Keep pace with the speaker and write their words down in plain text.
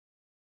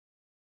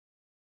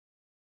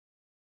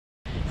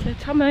So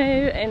Tomo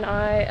and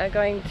I are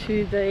going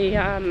to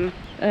the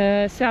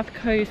South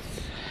Coast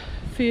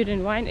Food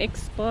and Wine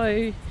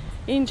Expo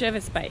in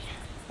Jervis Bay.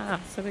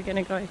 So we're going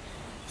to go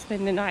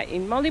spend the night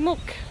in Mollymook,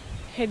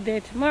 head there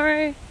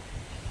tomorrow,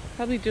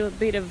 probably do a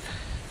bit of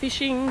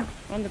fishing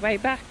on the way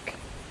back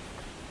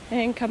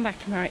and come back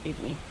tomorrow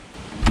evening.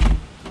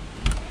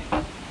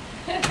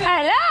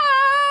 Hello!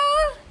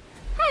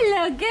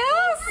 Hello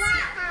girls!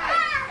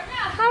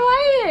 How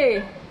are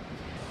you?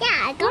 Yeah,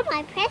 I got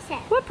my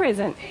present. What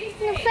present?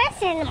 The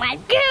present, my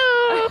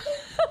girl.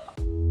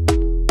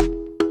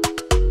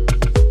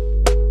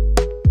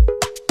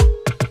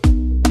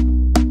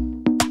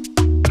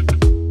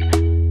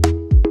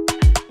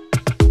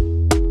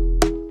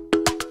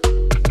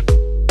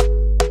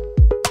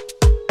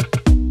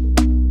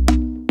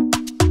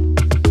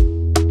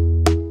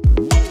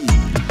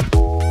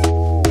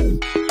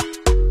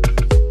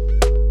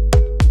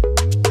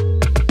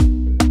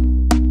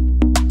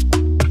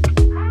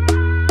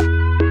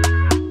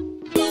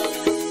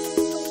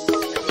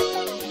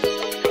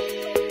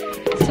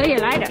 See you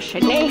later,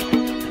 Sydney.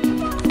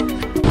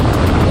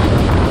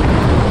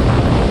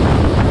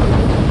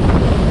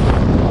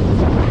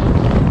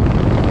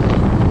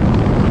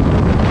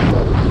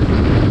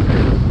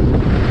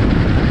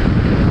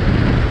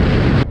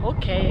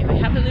 Okay, we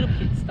have a little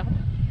pit stop.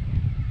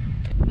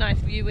 Nice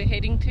view we're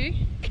heading to.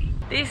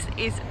 This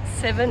is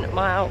 7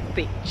 Mile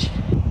Beach.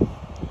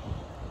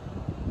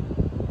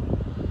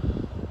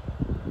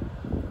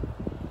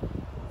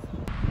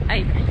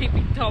 Hey,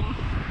 Pippi Tom.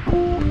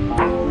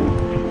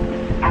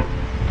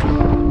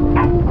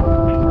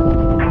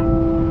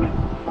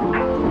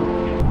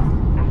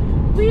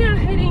 We are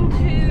heading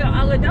to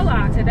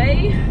Ulladulla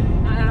today.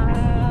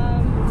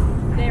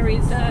 There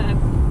is a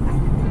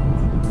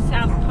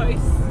South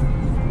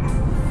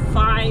Coast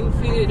Fine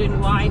Food and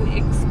Wine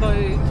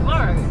Expo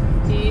tomorrow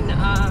in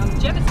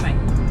Jervis Bay.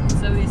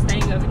 So we're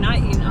staying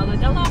overnight in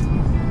Ulladulla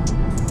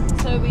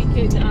so we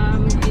can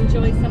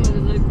enjoy some of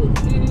the local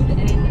food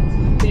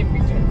and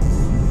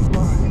beverages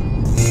tomorrow.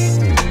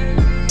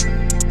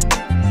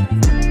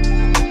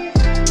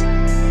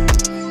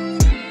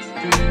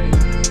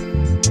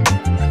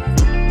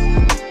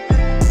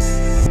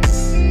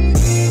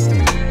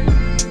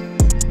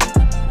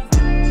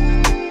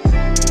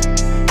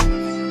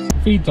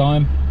 Feed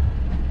time.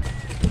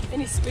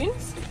 Any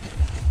spoons?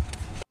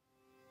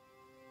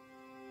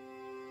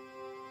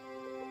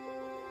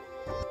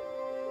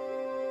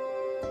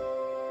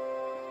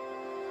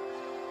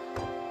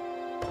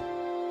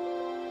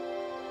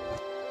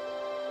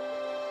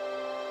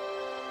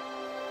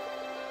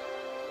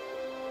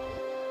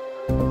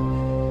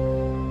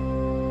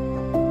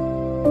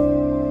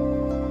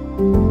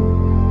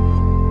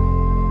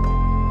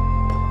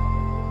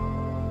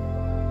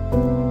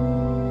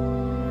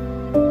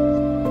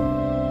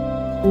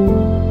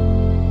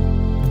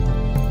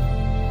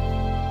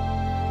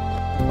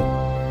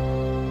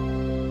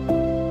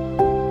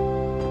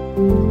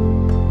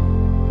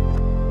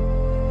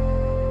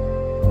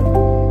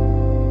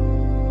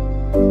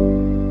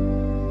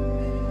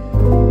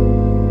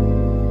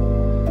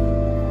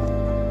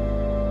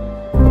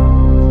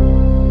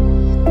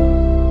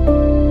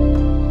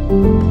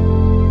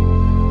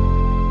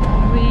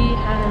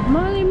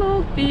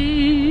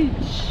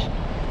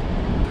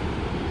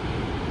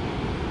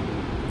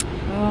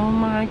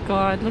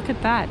 God, look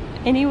at that.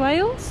 Any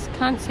whales?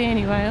 Can't see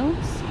any whales.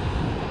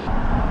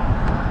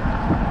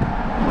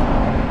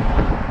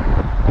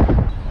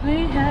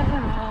 We have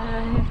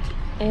arrived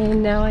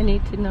and now I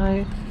need to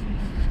know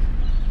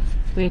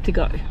where to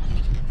go.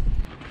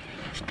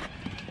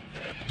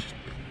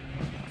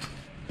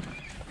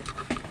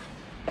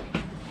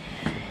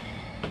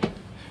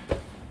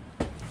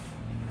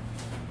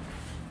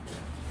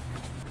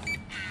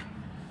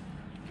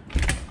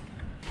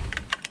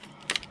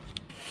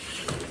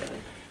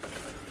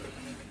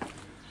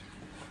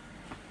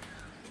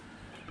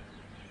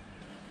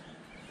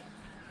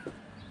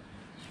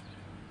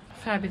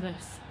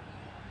 Fabulous.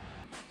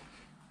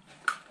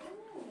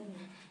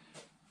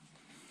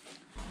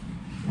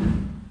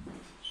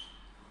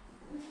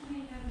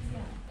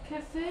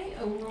 Cafe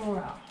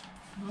Aurora.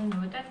 I don't know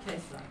what that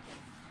tastes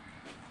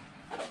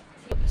like.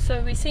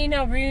 So we've seen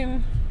our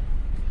room.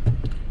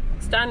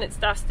 It's done, it's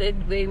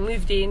dusted, we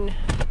moved in,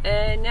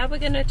 and now we're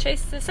going to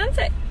chase the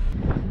sunset.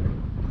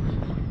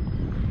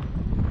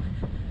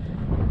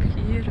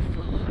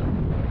 Beautiful.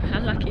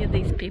 How lucky are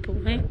these people,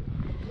 eh?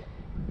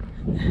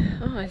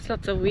 Oh, there's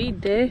lots of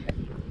weed there.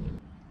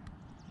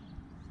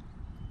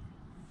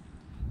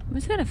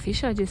 Was that a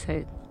fish I just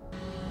heard?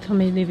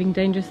 Tommy living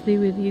dangerously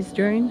with his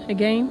drone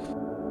again.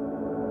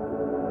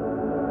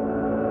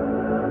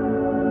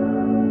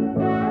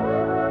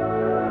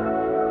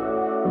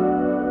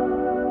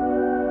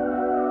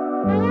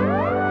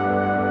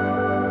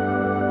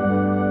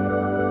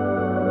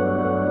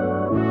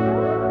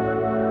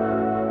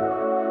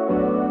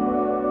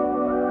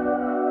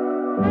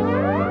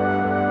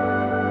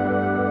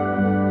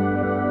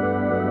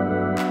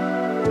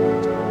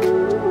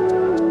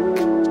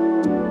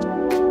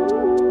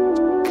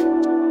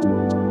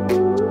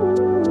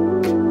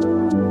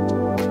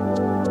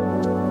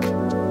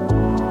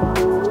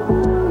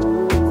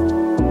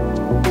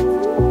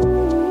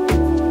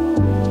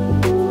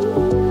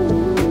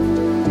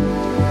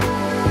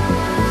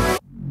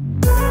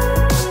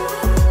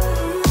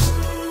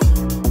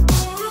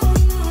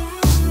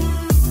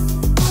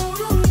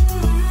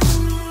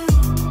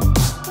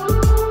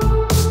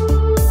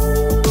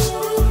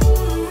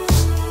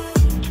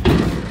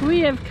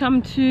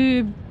 come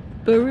to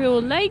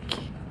Burrell Lake,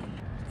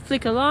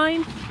 flick a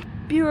line,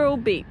 Burrell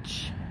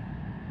Beach.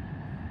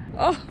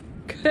 Oh,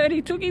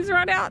 Curdy took his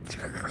rod out.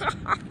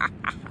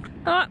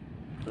 Oh,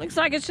 looks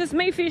like it's just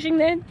me fishing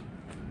then.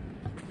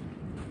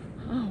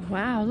 Oh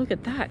wow, look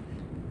at that.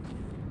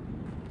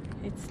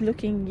 It's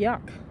looking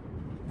yuck.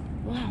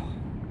 Wow.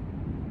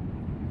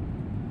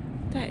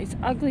 That is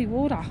ugly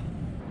water.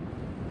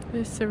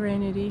 The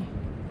serenity.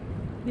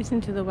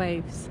 Listen to the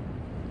waves.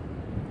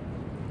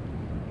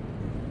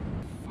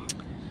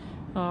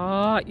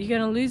 Oh, you're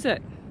gonna lose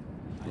it.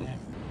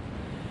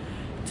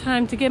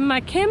 Time to get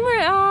my camera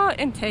out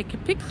and take a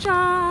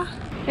picture.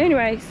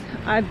 Anyways,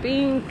 I've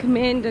been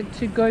commanded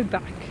to go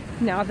back.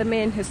 Now the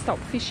man has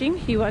stopped fishing.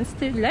 He wants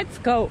to, let's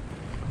go.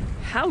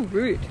 How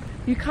rude.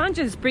 You can't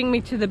just bring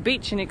me to the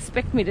beach and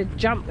expect me to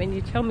jump when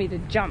you tell me to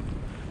jump.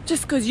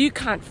 Just because you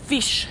can't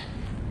fish.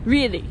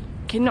 Really,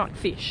 cannot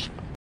fish.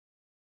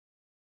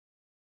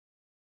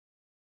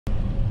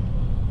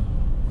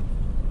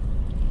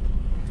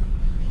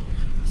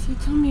 So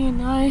Tommy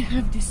and I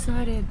have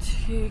decided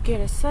to get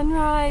a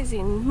sunrise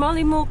in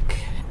Mollymook,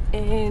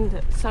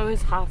 and so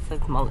is half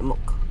of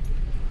Mollymook.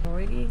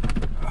 Already.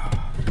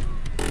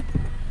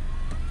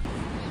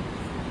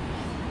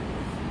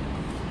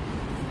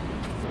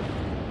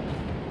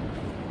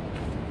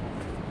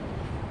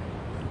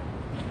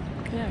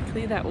 Look how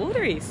clear that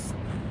water is.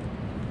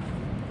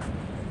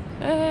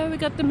 We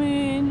got the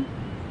moon.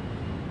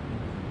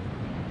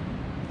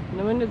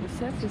 No wonder the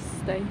surfers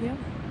stay here.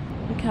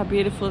 Look how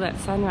beautiful that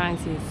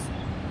sunrise is.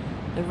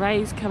 The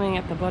rays coming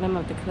at the bottom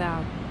of the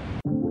cloud.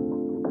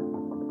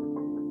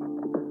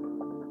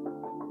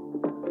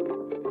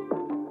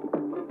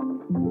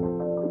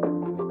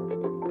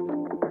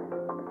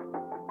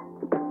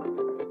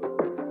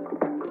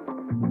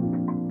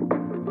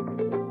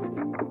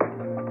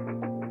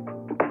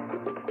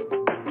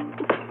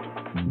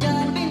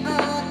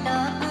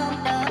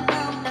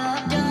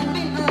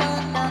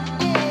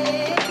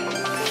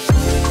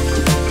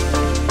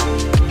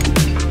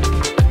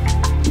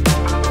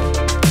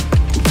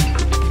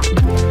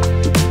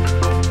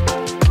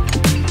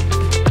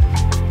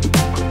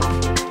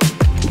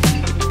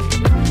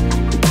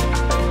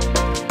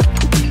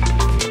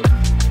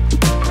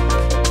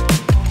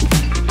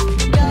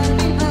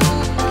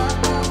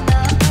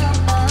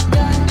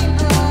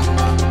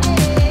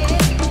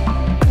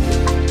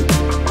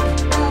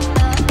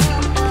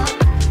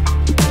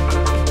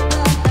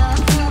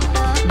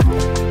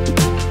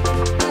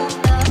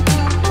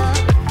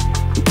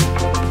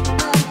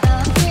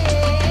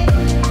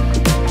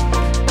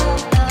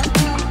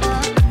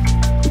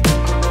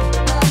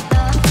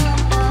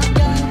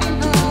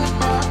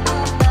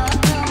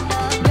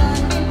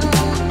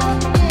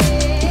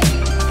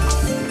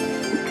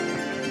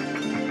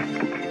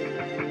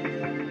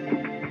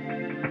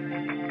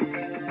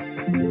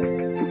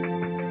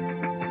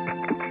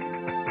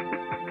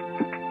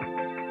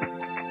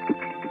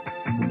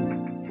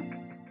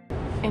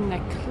 In the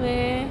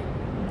Clare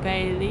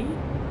Bailey.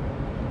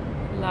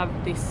 Love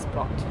this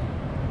spot.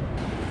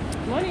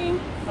 Morning.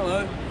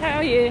 Hello. How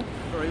are you?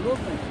 Very well,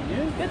 thank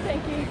you. Good,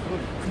 thank you.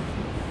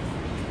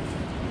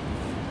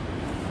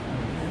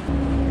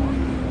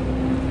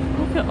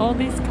 Look at all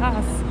these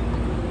cars.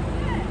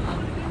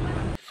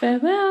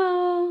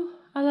 Farewell,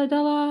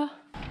 Aladala.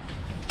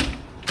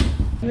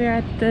 We're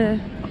at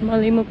the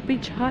Mollymook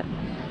Beach Hut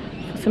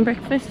for some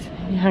breakfast.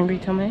 You hungry,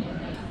 Tommy?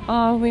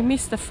 Oh, we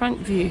missed the front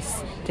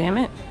views. Damn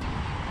it.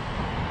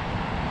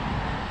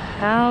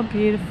 How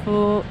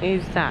beautiful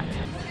is that?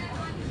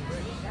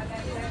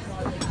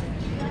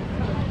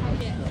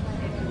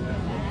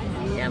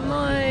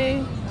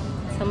 Yummo!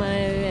 Tomo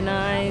and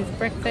I's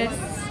breakfast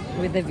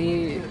with a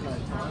view.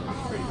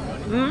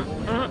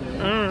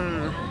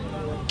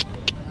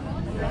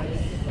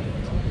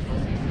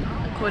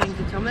 According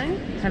to Tomo,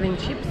 having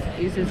chips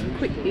is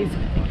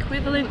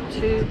equivalent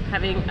to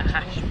having a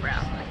hash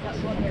brown.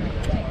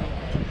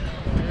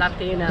 Love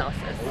the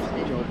analysis.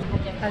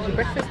 How's your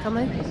breakfast,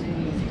 Tomo?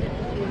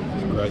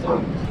 Great.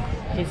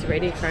 He's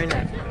ready for a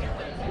nap.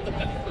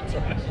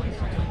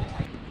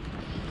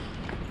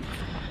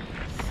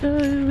 So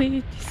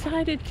we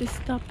decided to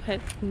stop at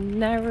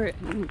Narrowly,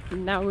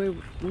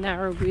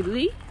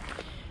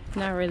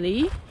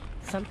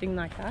 something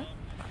like that.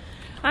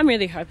 I'm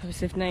really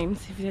hopeless with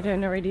names if you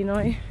don't already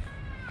know.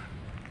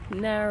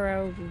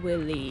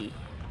 Narrowly.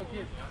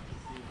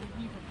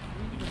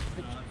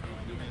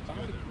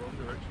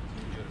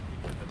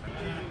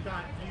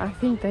 I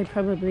think they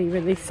probably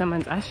released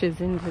someone's ashes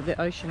into the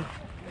ocean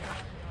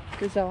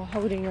because they were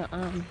holding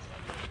a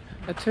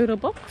turtle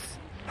box,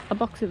 a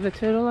box of a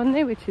turtle on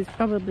there, which is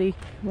probably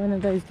one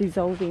of those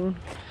dissolving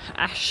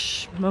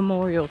ash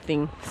memorial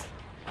things.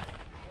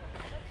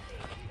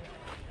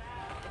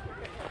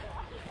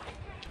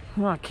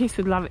 Oh, Keith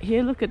would love it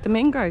here. Look at the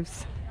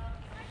mangroves.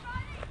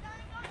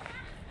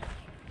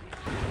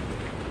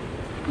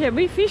 Yeah,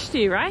 we fished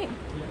here, right?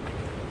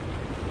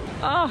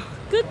 Oh,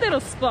 good little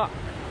spot.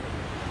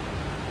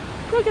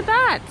 Look at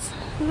that.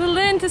 We'll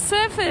learn to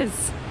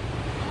surfers.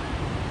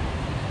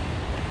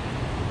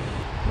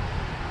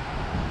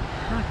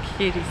 How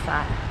Cutie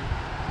side.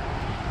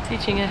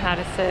 Teaching her how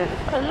to surf.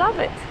 I love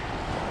it.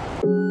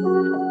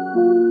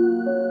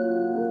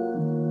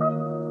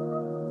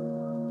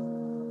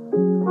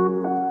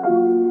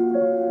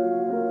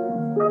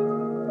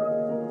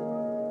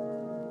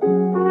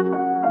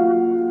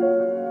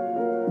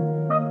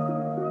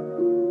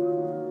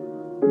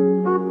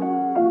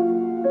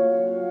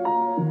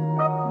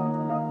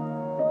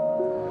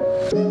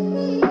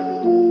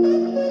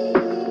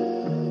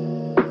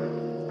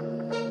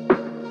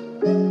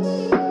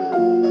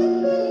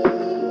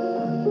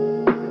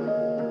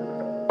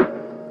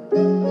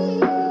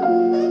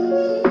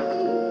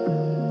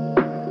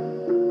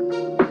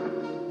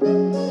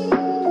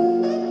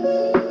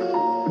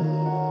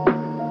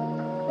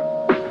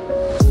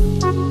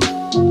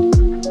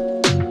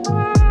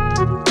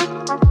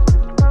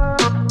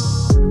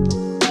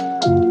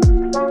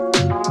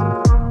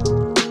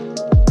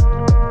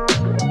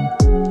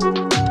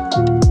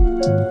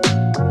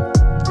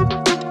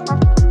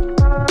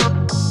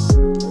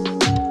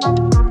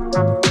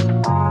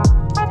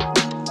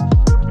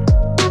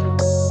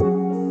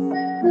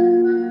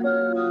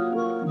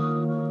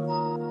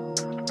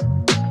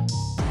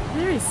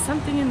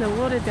 Something in the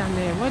water down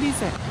there. What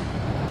is it?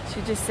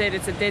 She just said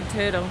it's a dead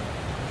turtle.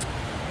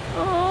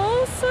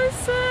 Oh, so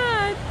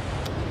sad.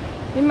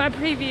 In my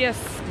previous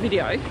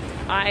video,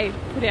 I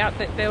put out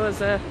that there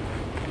was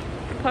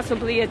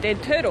possibly a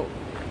dead turtle.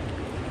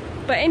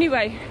 But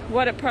anyway,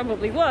 what it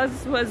probably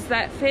was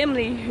that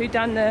family who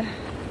done the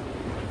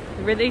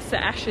release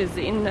the ashes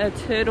in the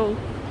turtle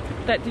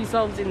that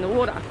dissolves in the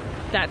water.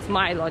 That's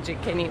my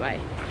logic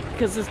anyway,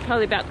 because it's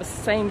probably about the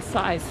same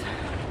size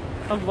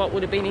of what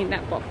would have been in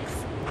that box.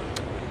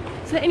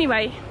 So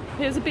anyway,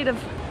 there's a bit of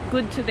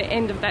good to the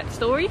end of that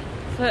story.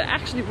 So it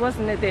actually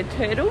wasn't a dead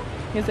turtle,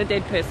 it was a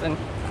dead person.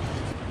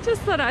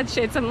 Just thought I'd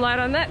shed some light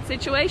on that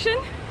situation.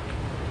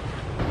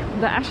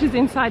 The ashes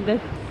inside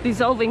the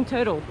dissolving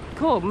turtle,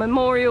 called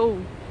memorial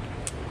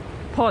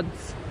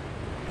pods.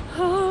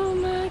 Oh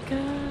my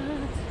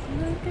god,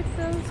 look at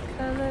those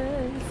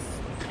colours.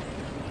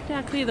 Look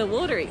how clear the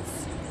water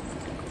is.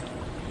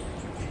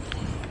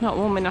 Not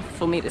warm enough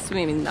for me to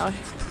swim in though.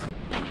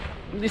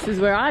 This is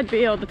where I'd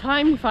be all the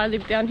time if I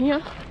lived down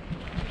here.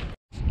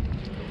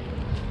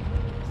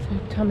 So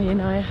Tommy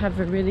and I have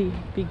a really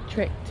big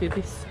trek to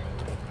this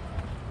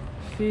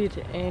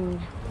food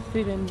and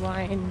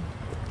wine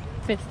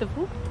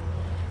festival,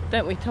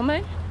 don't we,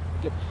 Tomo?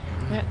 Yep.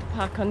 We have to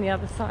park on the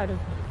other side of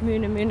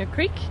Moona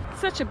Creek.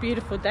 Such a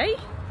beautiful day.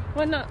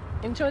 Why not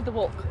enjoy the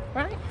walk,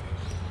 right?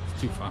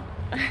 It's too far.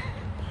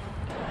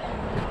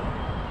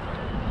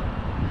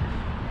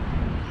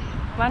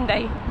 One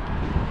day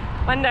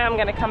I'm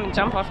going to come and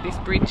jump off this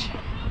bridge.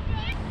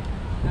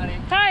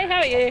 Hi, how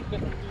are you?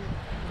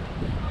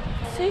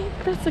 See,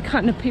 that's the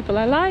kind of people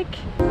I like.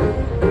 Oh,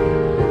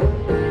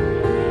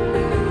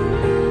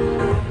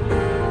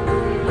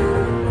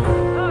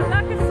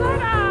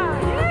 Nakasura!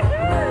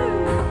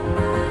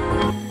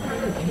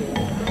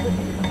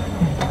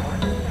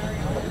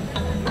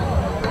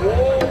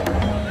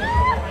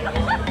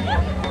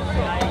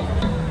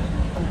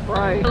 Yahoo!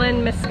 Bro.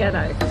 Glen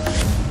Moscato.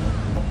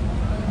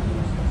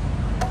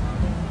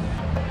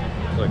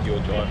 Like you're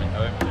driving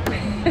home.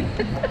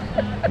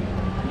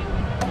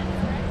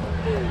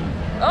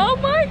 Oh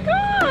my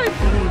god!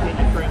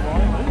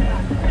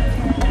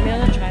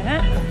 Mila, try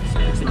that.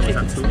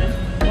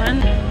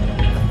 One.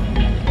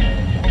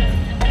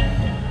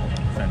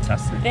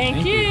 Fantastic.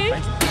 Thank you.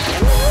 Thanks.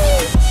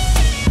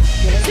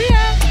 See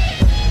ya.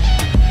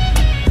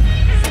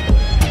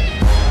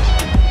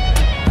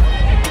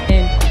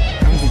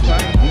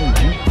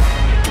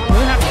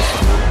 We'll have to.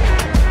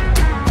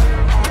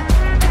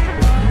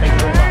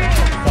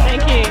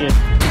 Thank you.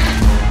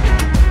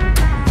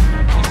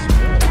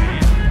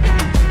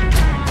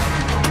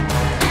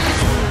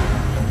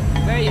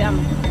 Very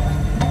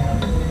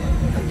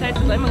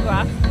tastes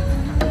lemongrass.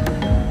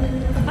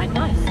 Quite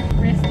nice.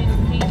 Rest in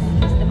peace,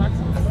 Mr.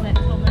 Muscles. That's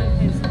all that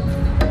is.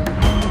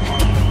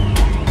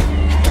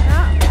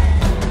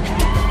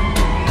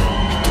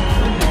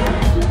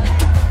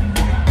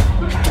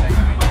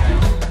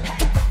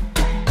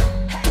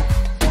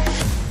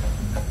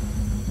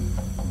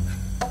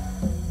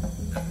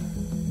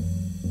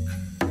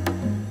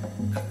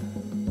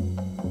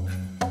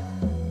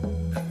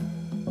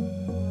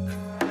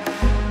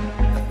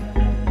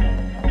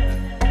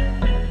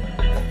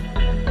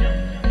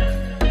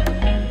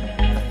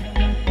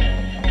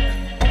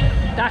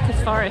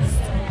 Darkest forest.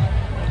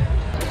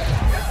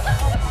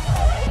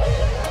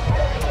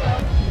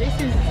 This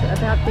is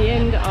about the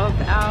end of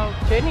our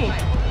journey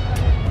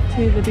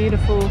to the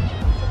beautiful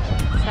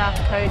South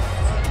Coast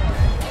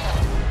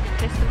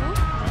Festival,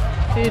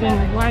 Food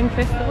and Wine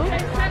Festival.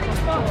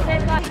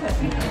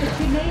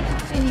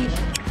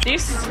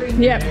 This?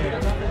 Yep.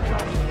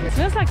 It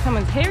smells like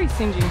someone's hair is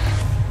singeing.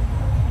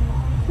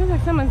 It smells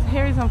like someone's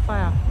hair is on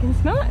fire. Can you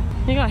smell it?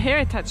 You got hair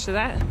attached to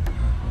that.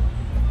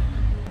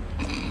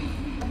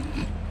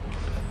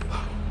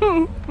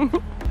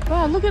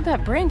 Wow, look at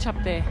that branch up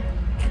there.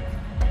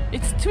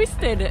 It's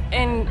twisted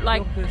and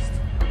like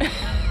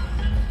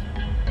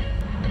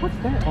What's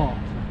that? Oh.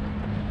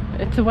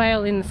 It's a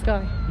whale in the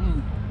sky.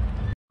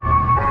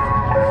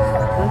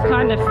 The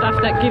kind of stuff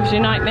that gives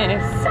you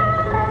nightmares.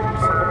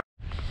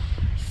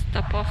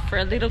 Stop off for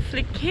a little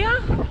flick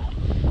here.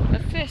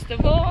 But first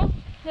of all,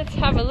 let's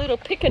have a little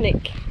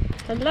picnic.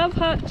 The Love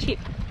Heart Chip.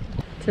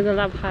 To the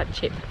Love Heart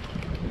Chip.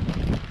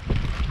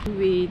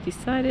 We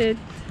decided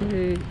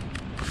to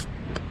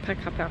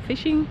pack up our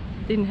fishing.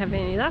 Didn't have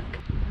any luck.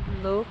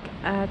 Look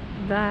at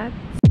that